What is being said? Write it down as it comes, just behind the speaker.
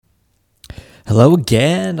Hello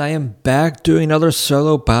again. I am back doing another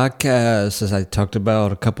solo podcast. As I talked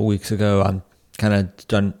about a couple weeks ago, I'm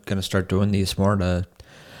gonna start doing these more on a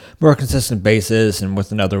more consistent basis. And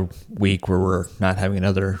with another week where we're not having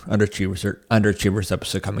another Underachievers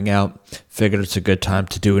episode coming out, figured it's a good time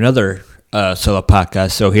to do another solo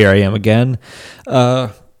podcast. So here I am again.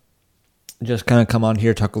 Just kind of come on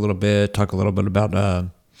here, talk a little bit about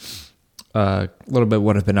a little bit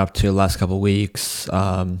what I've been up to the last couple of weeks.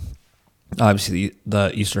 Obviously, the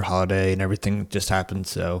Easter holiday and everything just happened,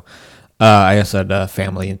 so I also had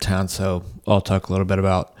family in town, so I'll talk a little bit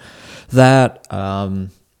about that and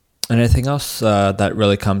anything else that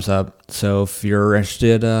really comes up. So if you're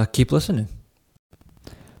interested, keep listening.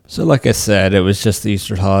 So like I said, it was just the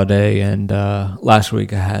Easter holiday, and last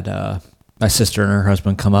week I had my sister and her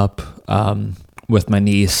husband come up with my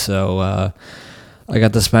niece, so I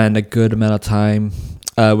got to spend a good amount of time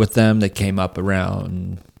with them. They came up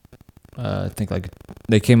around... I think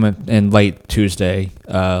they came in late Tuesday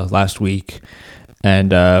last week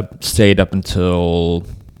and stayed up until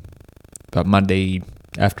about Monday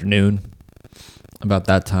afternoon, about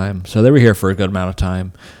that time. So they were here for a good amount of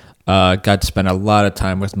time. Got to spend a lot of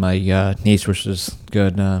time with my niece, which was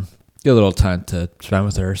good. Good little time to spend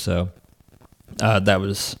with her. So that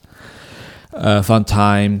was a fun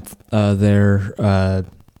time there.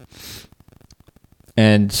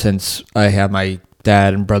 And since I have my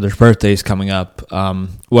dad and brother's birthdays coming up,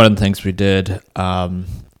 one of the things we did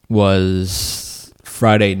was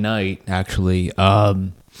Friday night, actually.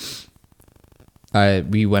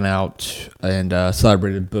 We went out and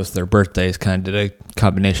celebrated both their birthdays, kind of did a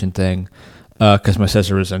combination thing, because my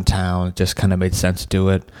sister was in town. It just kind of made sense to do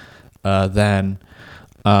it then.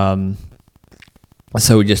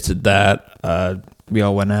 So we just did that. We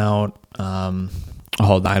all went out, a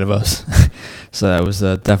whole night of us. So that was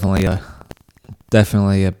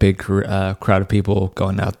definitely a big crowd of people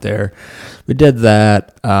going out there. We did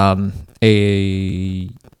that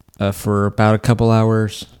for about a couple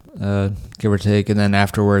hours, give or take, and then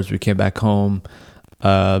afterwards we came back home.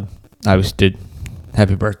 I was did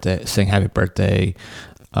sing happy birthday,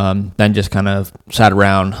 then just kind of sat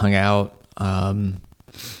around, hung out,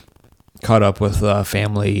 caught up with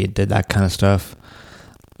family, did that kind of stuff,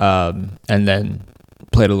 and then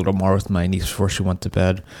played a little more with my niece before she went to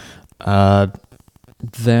bed.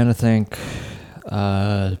 Then I think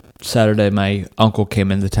Saturday my uncle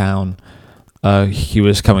came into town. He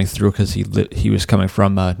was coming through because he was coming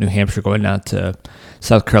from New Hampshire going down to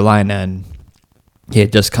South Carolina, and he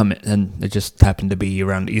had just come in, and it just happened to be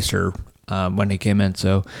around Easter when he came in.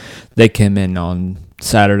 So they came in on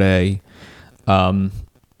Saturday, and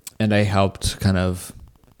I helped kind of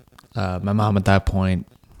my mom at that point.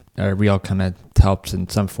 We all kind of helped in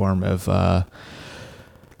some form of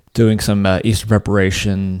doing some Easter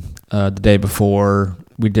preparation the day before.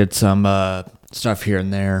 We did some stuff here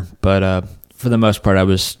and there, but for the most part, I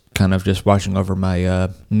was kind of just watching over my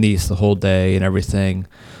niece the whole day and everything.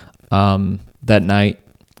 That night,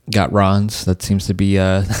 got Ron's. That seems to be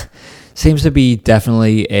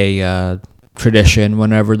definitely a tradition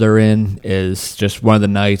whenever they're in. Is just one of the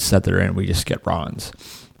nights that they're in, we just get Ron's.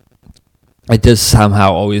 It just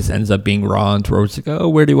somehow always ends up being Ron's, where it's like, oh,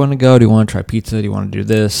 where do you want to go? Do you want to try pizza? Do you want to do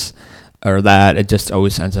this or that? It just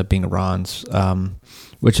always ends up being Ron's,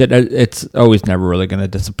 which it's always never really going to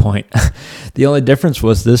disappoint. The only difference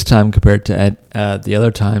was this time compared to the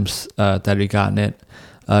other times that we gotten it,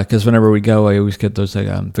 because whenever we go, I always get those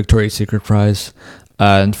Victoria's Secret fries.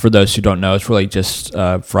 And for those who don't know, it's really just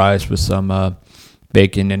fries with some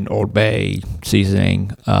bacon and Old Bay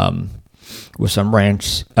seasoning, with some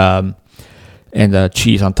ranch, and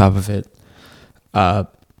cheese on top of it.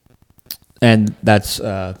 And that's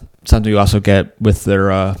something you also get with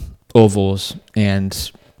their ovals.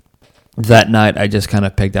 And that night, I just kind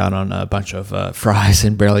of picked out on a bunch of fries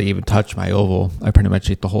and barely even touched my oval. I pretty much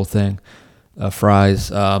ate the whole thing, fries.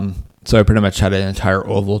 So I pretty much had an entire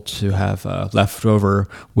oval to have left over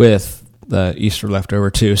with the Easter leftover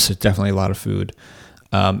too. So definitely a lot of food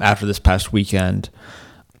after this past weekend.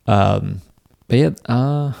 But yeah,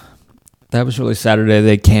 that was really Saturday.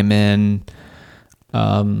 They came in.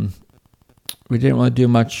 We didn't really do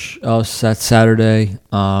much else that Saturday.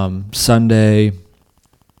 Sunday,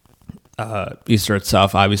 Easter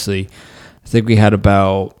itself, obviously, I think we had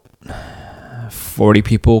about 40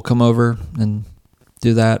 people come over and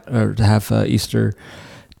do that, or to have Easter.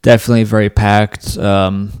 Definitely very packed.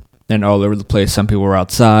 And all over the place. Some people were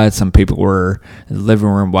outside. Some people were in the living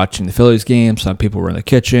room watching the Phillies game. Some people were in the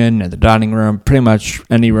kitchen and the dining room. Pretty much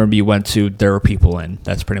any room you went to, there were people in.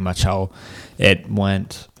 That's pretty much how it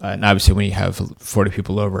went. And obviously when you have 40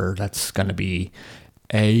 people over, that's going to be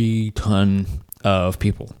a ton of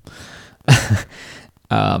people.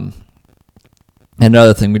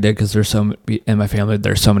 Another thing we did, because there's in my family,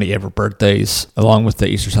 there's so many ever birthdays. Along with the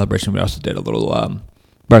Easter celebration, we also did a little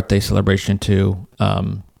birthday celebration too.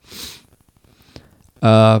 Definitely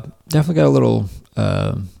got a little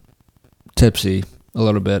tipsy a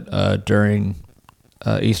little bit during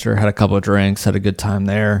Easter. Had a couple of drinks, had a good time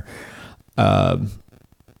there. And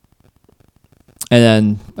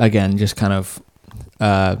then again, just kind of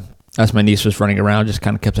as my niece was running around, just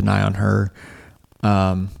kind of kept an eye on her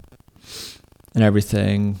and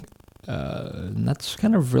everything. And that's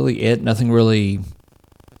kind of really it. Nothing really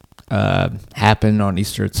happened on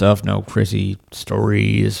Easter itself. No crazy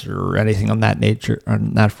stories or anything on that nature,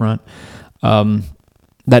 on that front.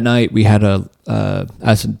 That night we had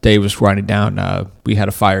as the day was winding down, we had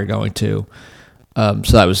a fire going too. So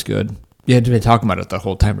that was good. You had been talking about it the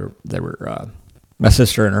whole time. They were my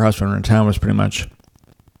sister and her husband were in town. Was pretty much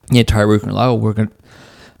the entire week. We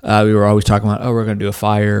were always talking about, we're going to do a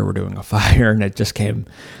fire. We're doing a fire. And it just came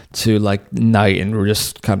to like night and we're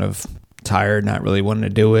just kind of tired, not really wanting to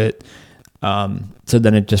do it. So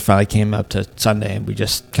then it just finally came up to Sunday and we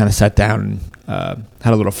just kind of sat down and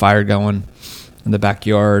had a little fire going in the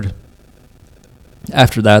backyard.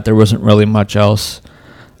 After that, there wasn't really much else.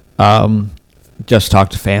 Just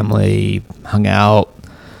talked to family, hung out,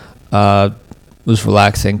 was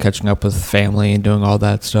relaxing, catching up with family and doing all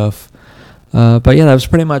that stuff. But yeah, that was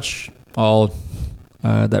pretty much all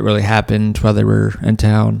that really happened while they were in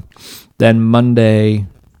town. Then Monday,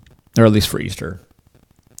 or at least for Easter,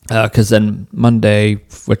 because then Monday,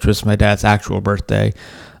 which was my dad's actual birthday,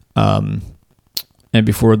 and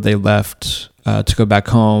before they left to go back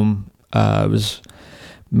home, it was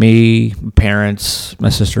me, my parents, my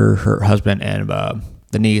sister, her husband, and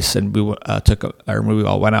the niece, and we we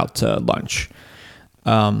all went out to lunch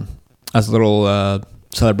as a little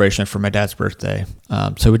celebration for my dad's birthday.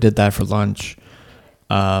 So we did that for lunch.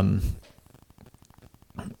 We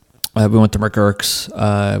went to McGurk's.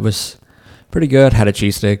 It was pretty good. Had a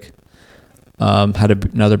cheesesteak. Had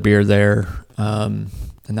another beer there. And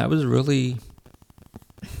that was really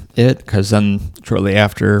it, because then shortly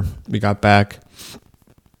after we got back,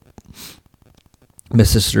 my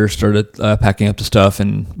sister started packing up the stuff,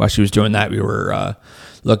 and while she was doing that, we were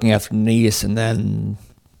looking after the niece, and then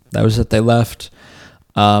that was it. They left.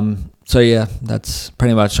 So yeah, that's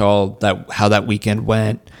pretty much all how that weekend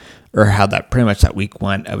went, or how pretty much that week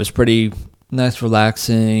went. It was pretty nice,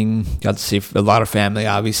 relaxing. Got to see a lot of family,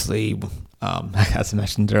 obviously. As I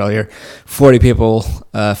mentioned earlier, 40 people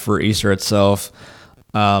for Easter itself.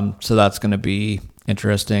 So that's going to be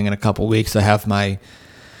interesting. In a couple weeks,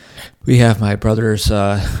 we have my brother's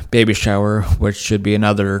baby shower, which should be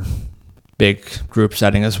another big group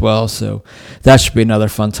setting as well. So that should be another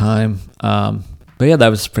fun time. But yeah, that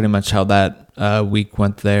was pretty much how that week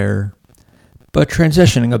went there. But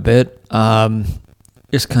transitioning a bit,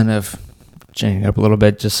 just kind of changing up a little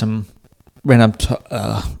bit, just some random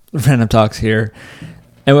talks here.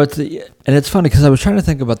 And it's funny because I was trying to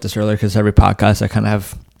think about this earlier, because every podcast I kind of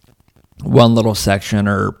have one little section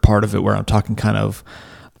or part of it where I'm talking kind of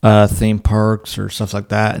theme parks or stuff like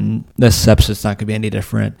that, and this episode's not going to be any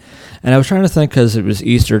different. And I was trying to think, because it was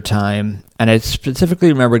Easter time, and I specifically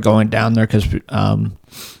remember going down there because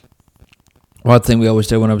one thing we always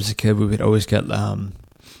did when I was a kid, we would always get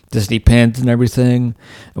Disney pins and everything.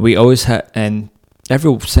 And we always had, and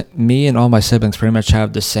me and all my siblings pretty much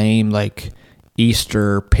have the same like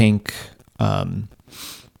Easter pink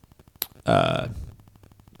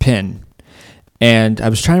pin. And I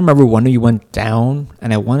was trying to remember when you went down,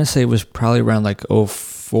 and I want to say it was probably around like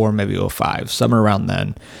 04, maybe 05, somewhere around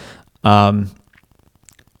then.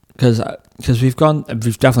 Because we've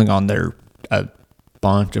definitely gone there a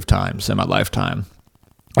bunch of times in my lifetime.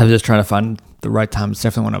 I was just trying to find the right time. It's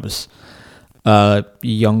definitely when I was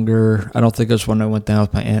younger. I don't think it was when I went down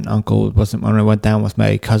with my aunt and uncle. It wasn't when I went down with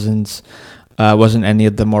my cousins. It wasn't any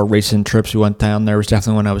of the more recent trips we went down there. It was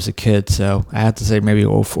definitely when I was a kid. So I have to say maybe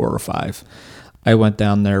 04 or 05. I went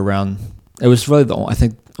down there around, it was really I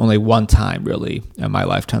think only one time really in my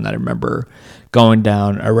lifetime that I remember going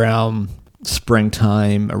down around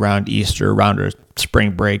springtime, around Easter, around a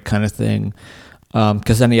spring break kind of thing.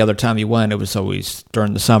 Because any other time you went, it was always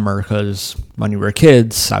during the summer, because when you were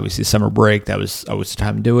kids, obviously summer break, that was always the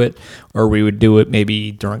time to do it. Or we would do it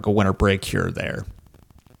maybe during a winter break here or there.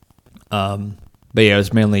 But yeah, it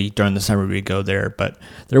was mainly during the summer we'd go there. But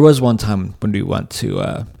there was one time when we went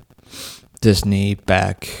to Disney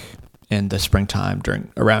back in the springtime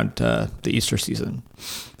around the Easter season.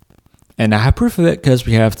 And I have proof of it because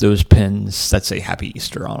we have those pins that say Happy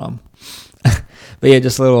Easter on them. But yeah,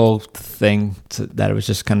 just a little thing that I was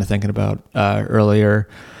just kind of thinking about earlier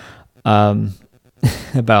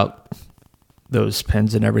about those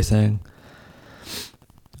pins and everything.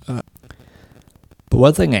 But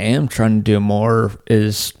one thing I am trying to do more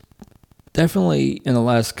is definitely in the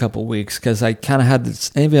last couple weeks, because I kind of had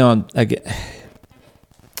this, even on,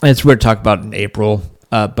 it's weird to talk about in April,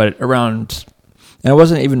 but around, and it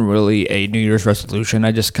wasn't even really a New Year's resolution.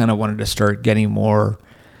 I just kind of wanted to start getting more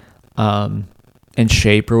in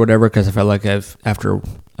shape or whatever, because I felt like after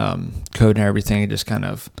COVID and everything, it just kind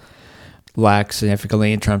of lacked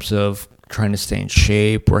significantly in terms of trying to stay in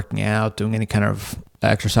shape, working out, doing any kind of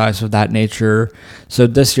exercise of that nature. So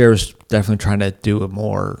this year I was definitely trying to do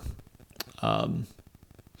more of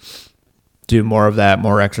that,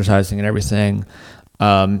 more exercising and everything.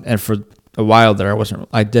 And for a while there,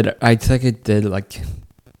 I think I did like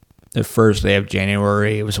the first day of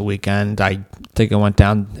January. It was a weekend. I think I went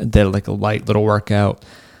down and did like a light little workout.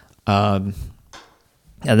 And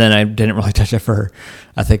then I didn't really touch it for,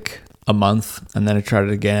 I think, a month. And then I tried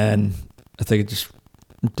it again. I think I just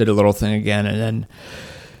did a little thing again. And then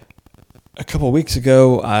a couple of weeks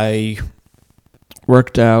ago, I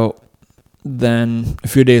worked out. Then a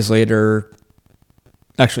few days later,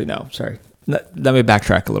 actually, no, sorry. Let me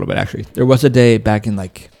backtrack a little bit, actually. There was a day back in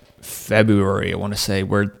like February, I want to say,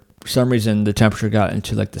 where for some reason the temperature got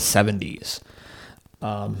into like the 70s.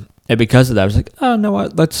 And because of that, I was like, oh, no,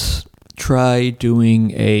 what? Let's try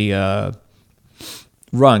doing a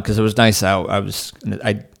run, because it was nice out. I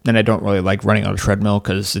don't really like running on a treadmill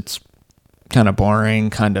because it's kind of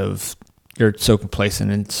boring, you're so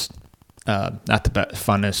complacent, and it's not the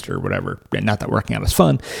funnest or whatever. Not that working out is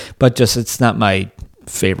fun, but just it's not my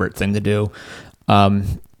favorite thing to do.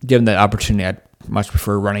 Given the opportunity, I'd much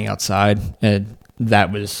prefer running outside, and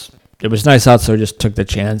it was nice out, so I just took the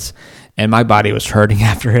chance. And my body was hurting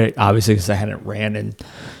after it, obviously, because I hadn't ran in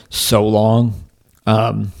so long.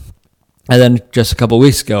 And then just a couple of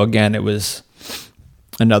weeks ago, again, it was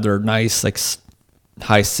another nice, like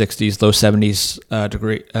high 60s, low 70s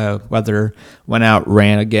degree weather. Went out,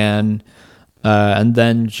 ran again, and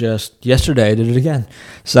then just yesterday I did it again.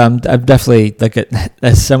 So I'm definitely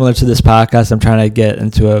as similar to this podcast. I'm trying to get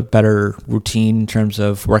into a better routine in terms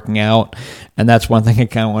of working out, and that's one thing I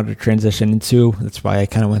kind of wanted to transition into. That's why I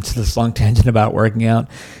kind of went to this long tangent about working out.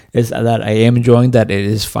 Is that I am enjoying that it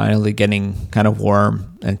is finally getting kind of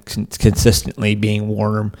warm and consistently being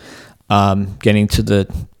warm. Getting to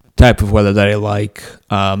the type of weather that I like.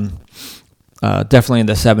 Definitely in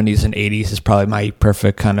the 70s and 80s is probably my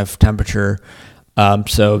perfect kind of temperature.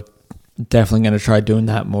 So definitely going to try doing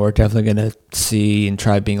that more. Definitely going to see and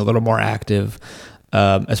try being a little more active,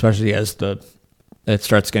 especially as it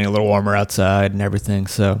starts getting a little warmer outside and everything.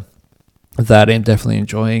 So that I'm definitely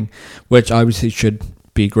enjoying, which obviously should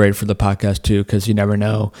be great for the podcast too, because you never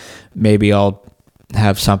know. Maybe I'll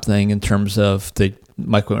have something in terms of the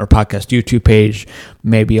Mike Whitmer Podcast YouTube page.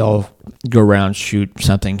 Maybe I'll go around, shoot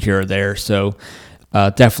something here or there. So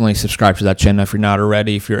definitely subscribe to that channel if you're not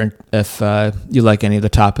already. If you like any of the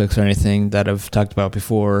topics or anything that I've talked about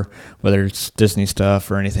before, whether it's Disney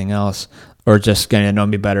stuff or anything else, or just getting to know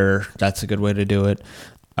me better, that's a good way to do it.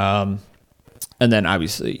 And then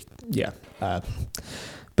obviously, yeah.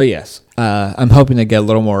 But yes, I'm hoping to get a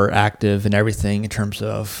little more active and everything in terms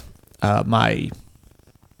of my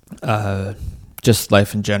just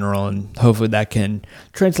life in general, and hopefully that can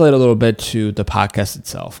translate a little bit to the podcast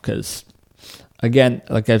itself, because again,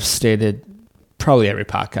 like I've stated probably every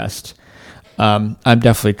podcast, I'm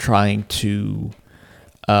definitely trying to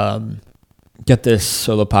get this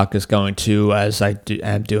solo podcast going too, as I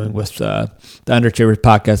am doing with the Underachievers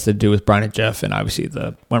podcast to do with Brian and Jeff, and obviously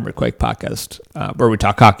the Whitmer Quake podcast where we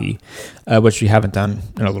talk hockey, which we haven't done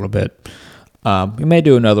in a little bit. We may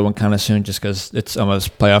do another one kind of soon, just because it's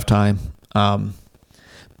almost playoff time.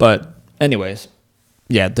 But anyways,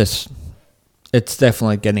 yeah, it's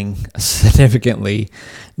definitely getting significantly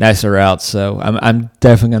nicer out. So I'm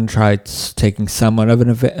definitely going to try taking somewhat of an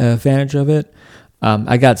advantage of it.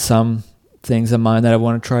 I got some things in mind that I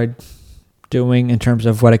want to try doing in terms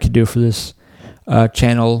of what I could do for this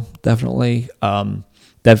channel. Definitely,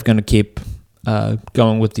 definitely going to keep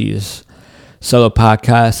going with these solo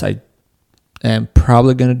podcasts. I am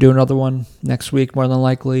probably going to do another one next week, more than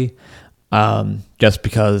likely. Just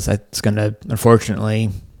because it's going to,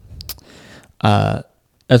 unfortunately,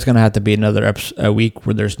 it's going to have to be another a week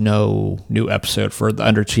where there's no new episode for the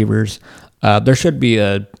Underachievers. There should be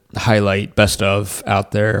a highlight best of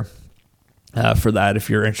out there for that if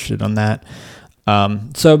you're interested on that.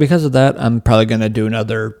 So because of that, I'm probably going to do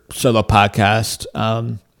another solo podcast.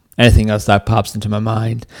 Anything else that pops into my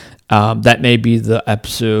mind. that may be the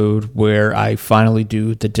episode where I finally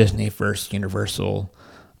do the Disney versus Universal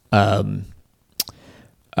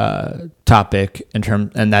topic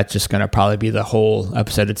and that's just going to probably be the whole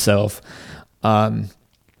episode itself. And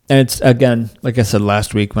it's, again, like I said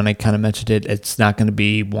last week when I kind of mentioned it, it's not going to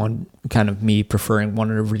be one kind of me preferring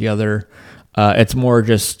one over the other. It's more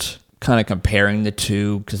just kind of comparing the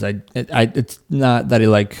two, because it's not that I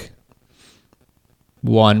like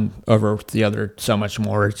one over the other so much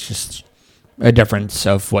more. It's just a difference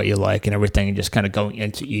of what you like and everything, and just kind of going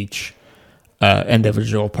into each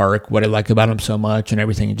individual park, what I like about them so much and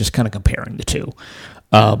everything, and just kind of comparing the two.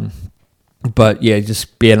 But yeah,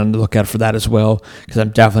 just being on the lookout for that as well, because I'm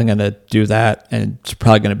definitely going to do that, and it's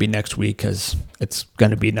probably going to be next week, because it's going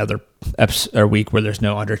to be another week where there's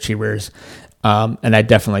no underachievers. And I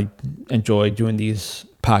definitely enjoy doing these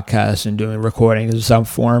podcasts and doing recording in some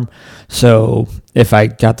form. So if I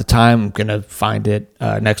got the time, I'm going to find it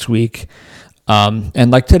next week. And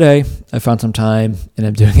like today, I found some time and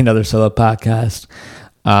I'm doing another solo podcast.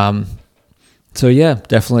 So yeah,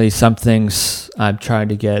 definitely some things I'm trying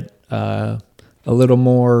to get a little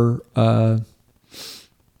more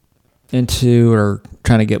into, or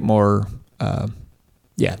trying to get more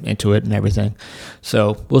into it and everything.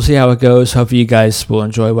 So we'll see how it goes. Hopefully you guys will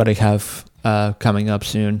enjoy what I have coming up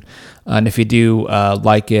soon. And if you do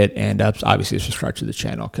like it, and obviously subscribe to the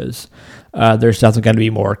channel, because there's definitely going to be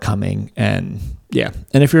more coming. And yeah,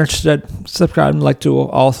 and if you're interested, subscribe and like to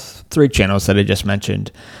all three channels that I just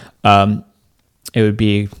mentioned. It would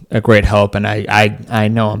be a great help. And I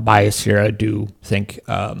know I'm biased here. I do think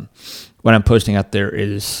what I'm posting out there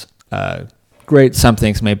is great. Some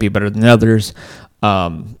things may be better than others.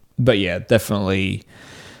 But yeah, definitely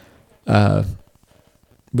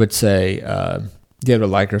would say give it a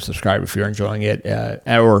like or subscribe if you're enjoying it,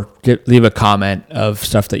 or leave a comment of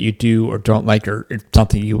stuff that you do or don't like, or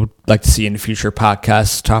something you would like to see in the future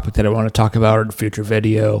podcast topic that I want to talk about, or the future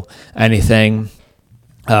video, anything.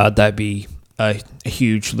 That'd be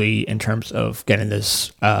hugely in terms of getting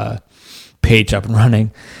this page up and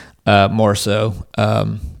running more so.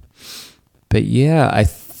 But yeah, I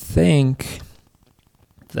think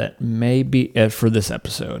that may be it for this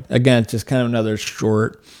episode. Again, it's just kind of another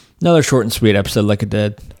short and sweet episode, like I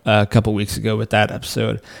did a couple weeks ago with that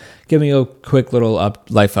episode. Giving you a quick little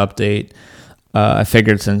life update. I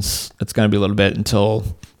figured since it's going to be a little bit until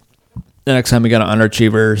the next time we got on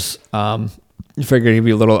Underachievers, I figured I'd give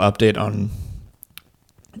you a little update on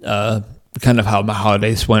kind of how my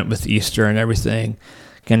holidays went with Easter and everything.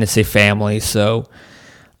 Kind of say family. So,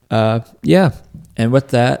 yeah. And with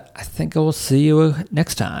that, I think I will see you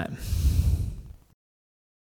next time.